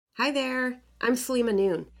Hi there, I'm Saleema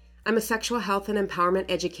Noon. I'm a sexual health and empowerment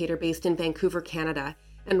educator based in Vancouver, Canada,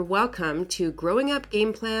 and welcome to Growing Up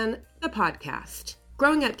Game Plan, the podcast.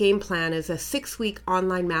 Growing Up Game Plan is a 6-week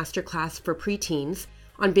online masterclass for preteens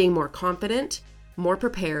on being more confident, more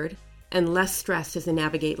prepared, and less stressed as they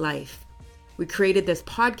navigate life. We created this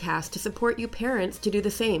podcast to support you parents to do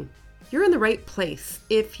the same. You're in the right place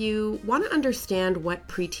if you want to understand what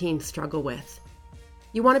preteens struggle with.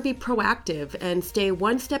 You want to be proactive and stay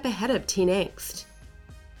one step ahead of teen angst.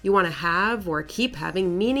 You want to have or keep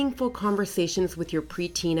having meaningful conversations with your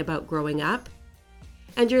preteen about growing up.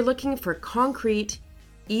 And you're looking for concrete,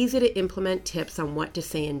 easy to implement tips on what to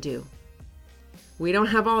say and do. We don't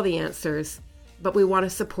have all the answers, but we want to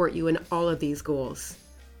support you in all of these goals.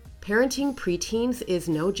 Parenting preteens is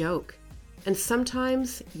no joke, and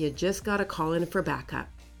sometimes you just gotta call in for backup.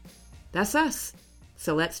 That's us,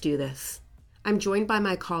 so let's do this. I'm joined by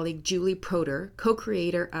my colleague Julie Prodor,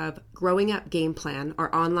 co-creator of Growing Up Game Plan,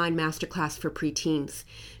 our online masterclass for preteens.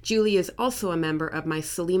 Julie is also a member of my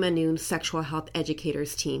Saleema Noon Sexual Health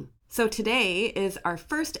Educators team. So today is our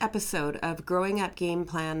first episode of Growing Up Game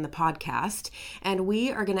Plan, the podcast, and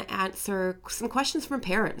we are going to answer some questions from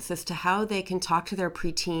parents as to how they can talk to their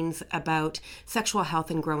preteens about sexual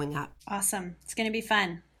health and growing up. Awesome. It's going to be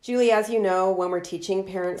fun. Julie, as you know, when we're teaching,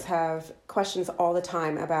 parents have questions all the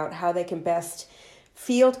time about how they can best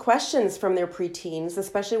field questions from their preteens,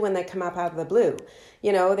 especially when they come up out of the blue.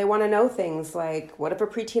 You know, they want to know things like, what if a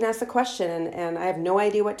preteen asks a question and I have no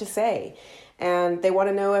idea what to say? And they want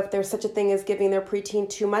to know if there's such a thing as giving their preteen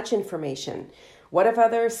too much information. What if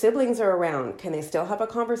other siblings are around? Can they still have a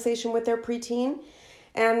conversation with their preteen?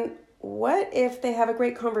 And what if they have a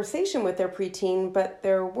great conversation with their preteen, but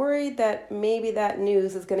they're worried that maybe that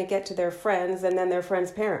news is going to get to their friends and then their friends'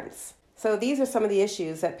 parents? So these are some of the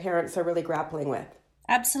issues that parents are really grappling with.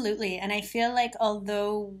 Absolutely. And I feel like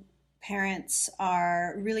although parents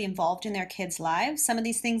are really involved in their kids' lives, some of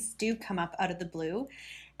these things do come up out of the blue.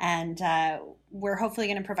 And we're hopefully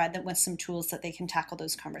going to provide them with some tools that they can tackle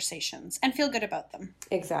those conversations and feel good about them.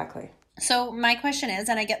 Exactly. So my question is,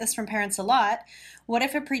 and I get this from parents a lot, what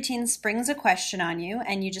if a preteen springs a question on you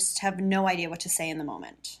and you just have no idea what to say in the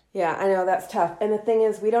moment? Yeah, I know that's tough. And the thing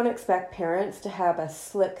is, we don't expect parents to have a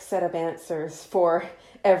slick set of answers for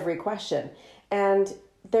every question. And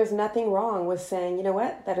there's nothing wrong with saying, you know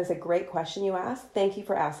what, that is a great question you asked. Thank you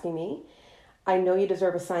for asking me. I know you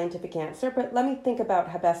deserve a scientific answer, but let me think about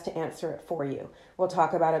how best to answer it for you. We'll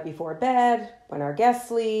talk about it before bed, when our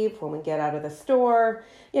guests leave, when we get out of the store.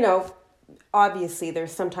 You know, obviously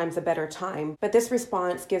there's sometimes a better time, but this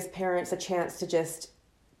response gives parents a chance to just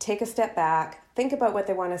take a step back, think about what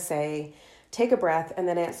they want to say, take a breath, and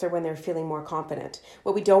then answer when they're feeling more confident.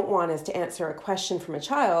 What we don't want is to answer a question from a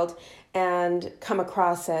child and come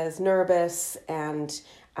across as nervous and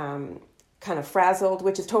kind of frazzled,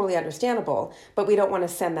 which is totally understandable, but we don't want to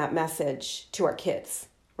send that message to our kids,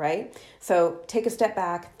 right? So take a step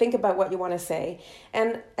back, think about what you want to say.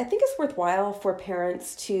 And I think it's worthwhile for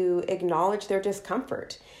parents to acknowledge their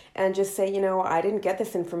discomfort and just say, you know, I didn't get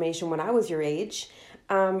this information when I was your age,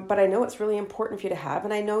 but I know it's really important for you to have,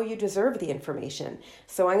 and I know you deserve the information.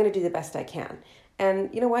 So I'm going to do the best I can. And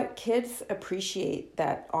you know what? Kids appreciate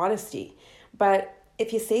that honesty. But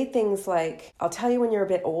if you say things like, I'll tell you when you're a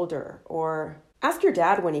bit older, or ask your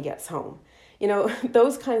dad when he gets home, you know,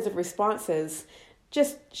 those kinds of responses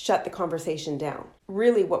just shut the conversation down.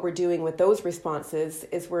 Really what we're doing with those responses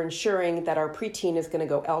is we're ensuring that our preteen is going to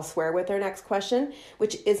go elsewhere with their next question,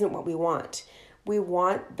 which isn't what we want. We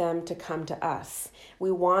want them to come to us.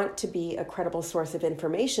 We want to be a credible source of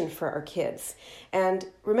information for our kids. And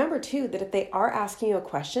remember too, that if they are asking you a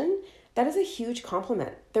question, that is a huge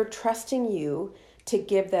compliment. They're trusting you to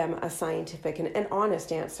give them a scientific and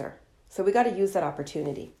honest answer. So we got to use that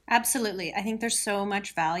opportunity. Absolutely. I think there's so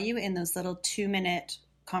much value in those little 2-minute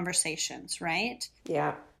conversations, right?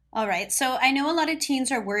 Yeah. All right. So I know a lot of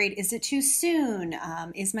teens are worried. Is it too soon?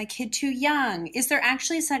 Is my kid too young? Is there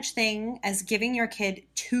actually such thing as giving your kid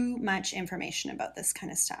too much information about this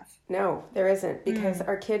kind of stuff? No, there isn't, because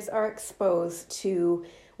our kids are exposed to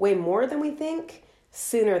way more than we think,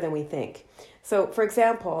 sooner than we think. So, for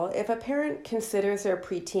example, if a parent considers their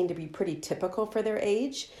preteen to be pretty typical for their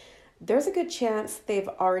age, there's a good chance they've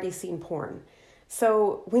already seen porn.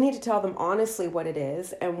 So we need to tell them honestly what it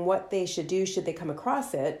is and what they should do should they come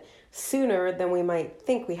across it sooner than we might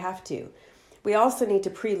think we have to. We also need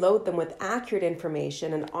to preload them with accurate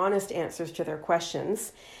information and honest answers to their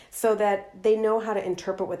questions so that they know how to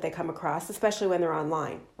interpret what they come across, especially when they're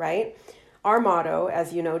online, right? Our motto,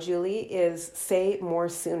 as you know, Julie, is say more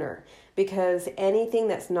sooner, because anything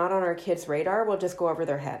that's not on our kids' radar will just go over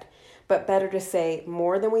their head. but better to say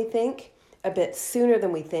more than we think, a bit sooner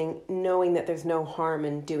than we think, knowing that there's no harm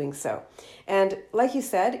in doing so. And like you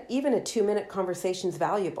said, even a 2-minute conversation is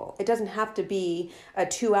valuable. It doesn't have to be a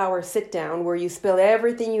 2-hour sit down where you spill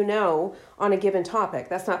everything you know on a given topic.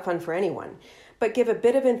 That's not fun for anyone. But give a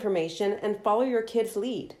bit of information and follow your kid's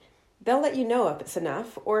lead. They'll let you know if it's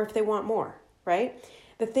enough or if they want more, right?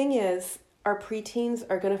 The thing is, our preteens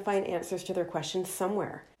are going to find answers to their questions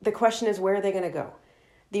somewhere. The question is, where are they going to go?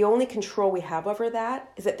 The only control we have over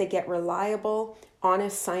that is that they get reliable,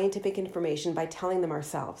 honest, scientific information by telling them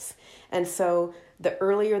ourselves. And so the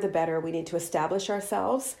earlier the better. We need to establish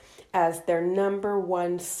ourselves as their number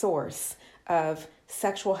one source of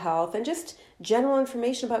sexual health and just general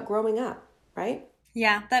information about growing up, right?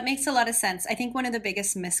 Yeah, that makes a lot of sense. I think one of the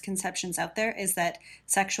biggest misconceptions out there is that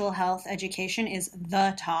sexual health education is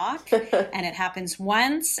the talk and it happens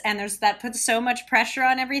once and that puts so much pressure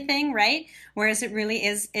on everything, right? Whereas it really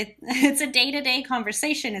is, it's a day-to-day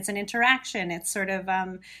conversation. It's an interaction. It's sort of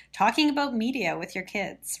talking about media with your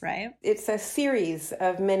kids, right? It's a series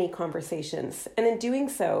of many conversations. And in doing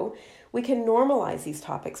so, we can normalize these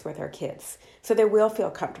topics with our kids so they will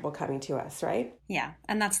feel comfortable coming to us, right? Yeah,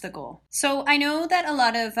 and that's the goal. So I know that a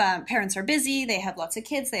lot of parents are busy, they have lots of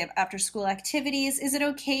kids, they have after-school activities. Is it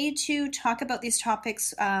okay to talk about these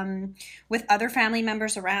topics with other family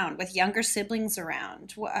members around, with younger siblings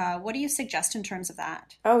around? What do you suggest in terms of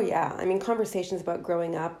that? Oh yeah, I mean, conversations about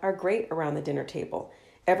growing up are great around the dinner table.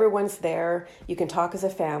 Everyone's there. You can talk as a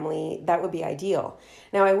family. That would be ideal.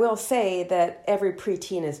 Now, I will say that every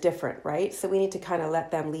preteen is different, right? So we need to kind of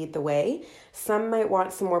let them lead the way. Some might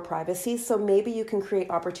want some more privacy, so maybe you can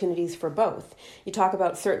create opportunities for both. You talk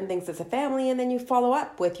about certain things as a family, and then you follow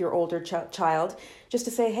up with your older child just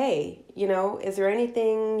to say, hey, is there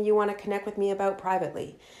anything you want to connect with me about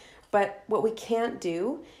privately? But what we can't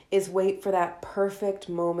do is wait for that perfect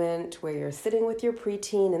moment where you're sitting with your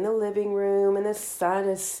preteen in the living room and the sun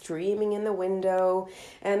is streaming in the window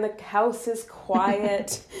and the house is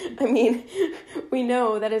quiet. I mean, we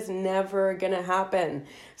know that is never going to happen.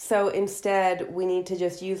 So instead, we need to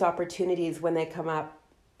just use opportunities when they come up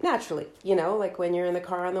naturally, like when you're in the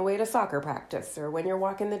car on the way to soccer practice or when you're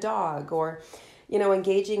walking the dog or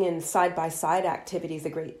engaging in side-by-side activities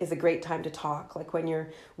is a great time to talk, like when you're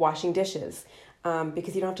washing dishes,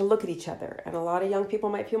 because you don't have to look at each other. And a lot of young people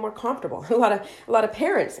might feel more comfortable. A lot of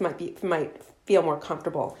parents might feel more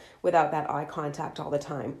comfortable without that eye contact all the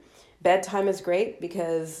time. Bedtime is great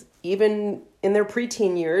because even in their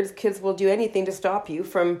preteen years, kids will do anything to stop you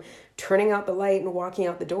from turning out the light and walking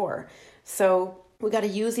out the door. So we got to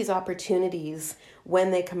use these opportunities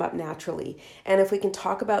when they come up naturally. And if we can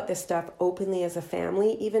talk about this stuff openly as a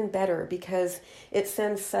family, even better, because it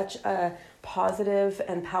sends such a positive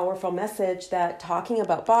and powerful message that talking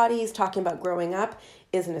about bodies, talking about growing up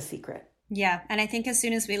isn't a secret. Yeah. And I think as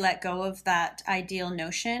soon as we let go of that ideal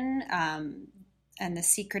notion, and the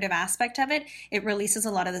secretive aspect of it, it releases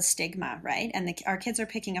a lot of the stigma, right? And our kids are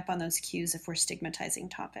picking up on those cues if we're stigmatizing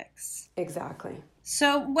topics. Exactly.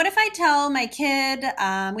 So what if I tell my kid,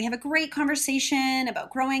 we have a great conversation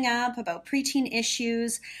about growing up, about preteen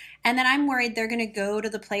issues, and then I'm worried they're going to go to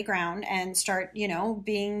the playground and start,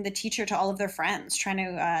 being the teacher to all of their friends, trying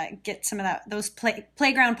to get some of those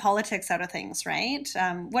playground politics out of things, right?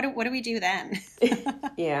 What do we do then?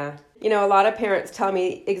 Yeah. A lot of parents tell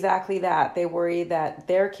me exactly that. They worry that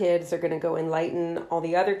their kids are going to go enlighten all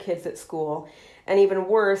the other kids at school. And even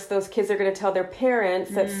worse, those kids are going to tell their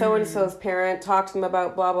parents that so-and-so's parent talked to them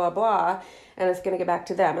about blah, blah, blah, and it's going to get back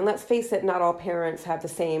to them. And let's face it, not all parents have the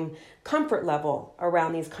same comfort level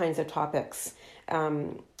around these kinds of topics,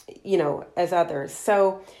 as others.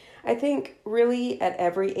 So I think really at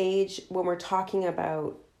every age, when we're talking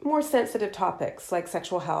about more sensitive topics like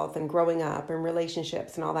sexual health and growing up and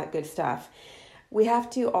relationships and all that good stuff, we have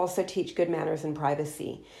to also teach good manners and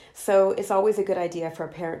privacy. So it's always a good idea for a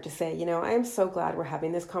parent to say, I am so glad we're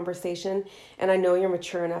having this conversation and I know you're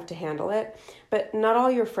mature enough to handle it, but not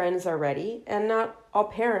all your friends are ready and not all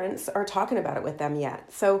parents are talking about it with them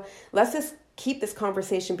yet. So let's just keep this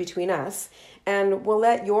conversation between us and we'll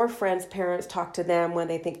let your friends' parents talk to them when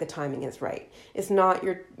they think the timing is right. It's not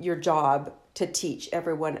your job to teach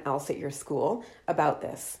everyone else at your school about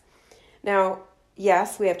this. Now,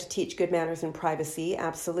 yes, we have to teach good manners and privacy,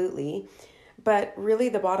 absolutely. But really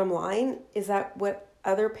the bottom line is that what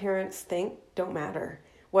other parents think don't matter.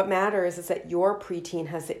 What matters is that your preteen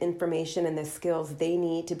has the information and the skills they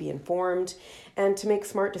need to be informed and to make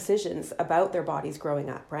smart decisions about their bodies growing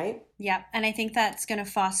up, right? Yeah, and I think that's going to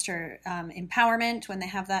foster empowerment when they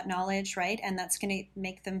have that knowledge, right? And that's going to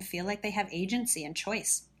make them feel like they have agency and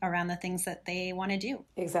choice around the things that they want to do.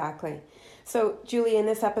 Exactly. So, Julie, in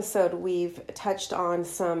this episode, we've touched on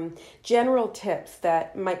some general tips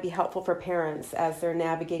that might be helpful for parents as they're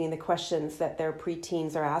navigating the questions that their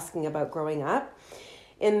preteens are asking about growing up.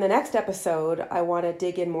 In the next episode, I want to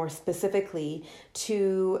dig in more specifically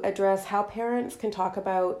to address how parents can talk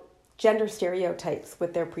about gender stereotypes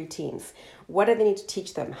with their preteens. What do they need to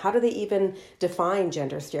teach them? How do they even define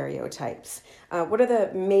gender stereotypes? What are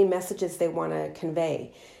the main messages they want to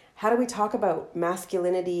convey? How do we talk about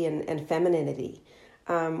masculinity and femininity?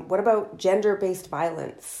 What about gender-based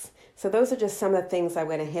violence? So those are just some of the things I'm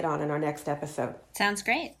going to hit on in our next episode. Sounds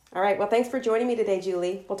great. All right. Well, thanks for joining me today,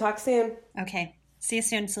 Julie. We'll talk soon. Okay. See you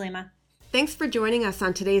soon, Saleema. Thanks for joining us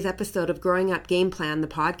on today's episode of Growing Up Game Plan, the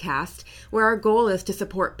podcast, where our goal is to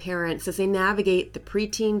support parents as they navigate the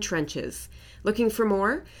preteen trenches. Looking for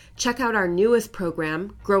more? Check out our newest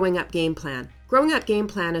program, Growing Up Game Plan. Growing Up Game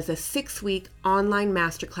Plan is a 6-week online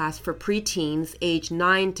masterclass for preteens aged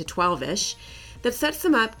 9 to 12-ish that sets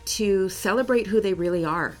them up to celebrate who they really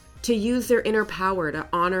are, to use their inner power to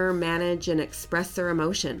honor, manage, and express their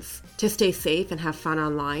emotions, to stay safe and have fun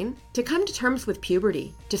online, to come to terms with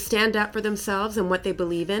puberty, to stand up for themselves and what they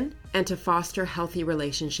believe in, and to foster healthy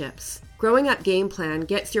relationships. Growing Up Game Plan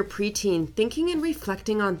gets your preteen thinking and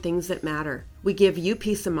reflecting on things that matter. We give you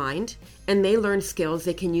peace of mind, and they learn skills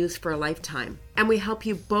they can use for a lifetime. And we help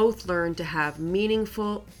you both learn to have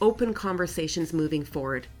meaningful, open conversations moving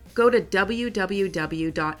forward. Go to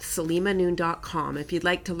www.saleemanoon.com if you'd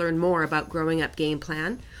like to learn more about Growing Up Game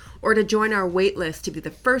Plan, or to join our waitlist to be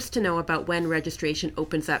the first to know about when registration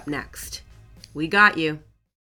opens up next. We got you.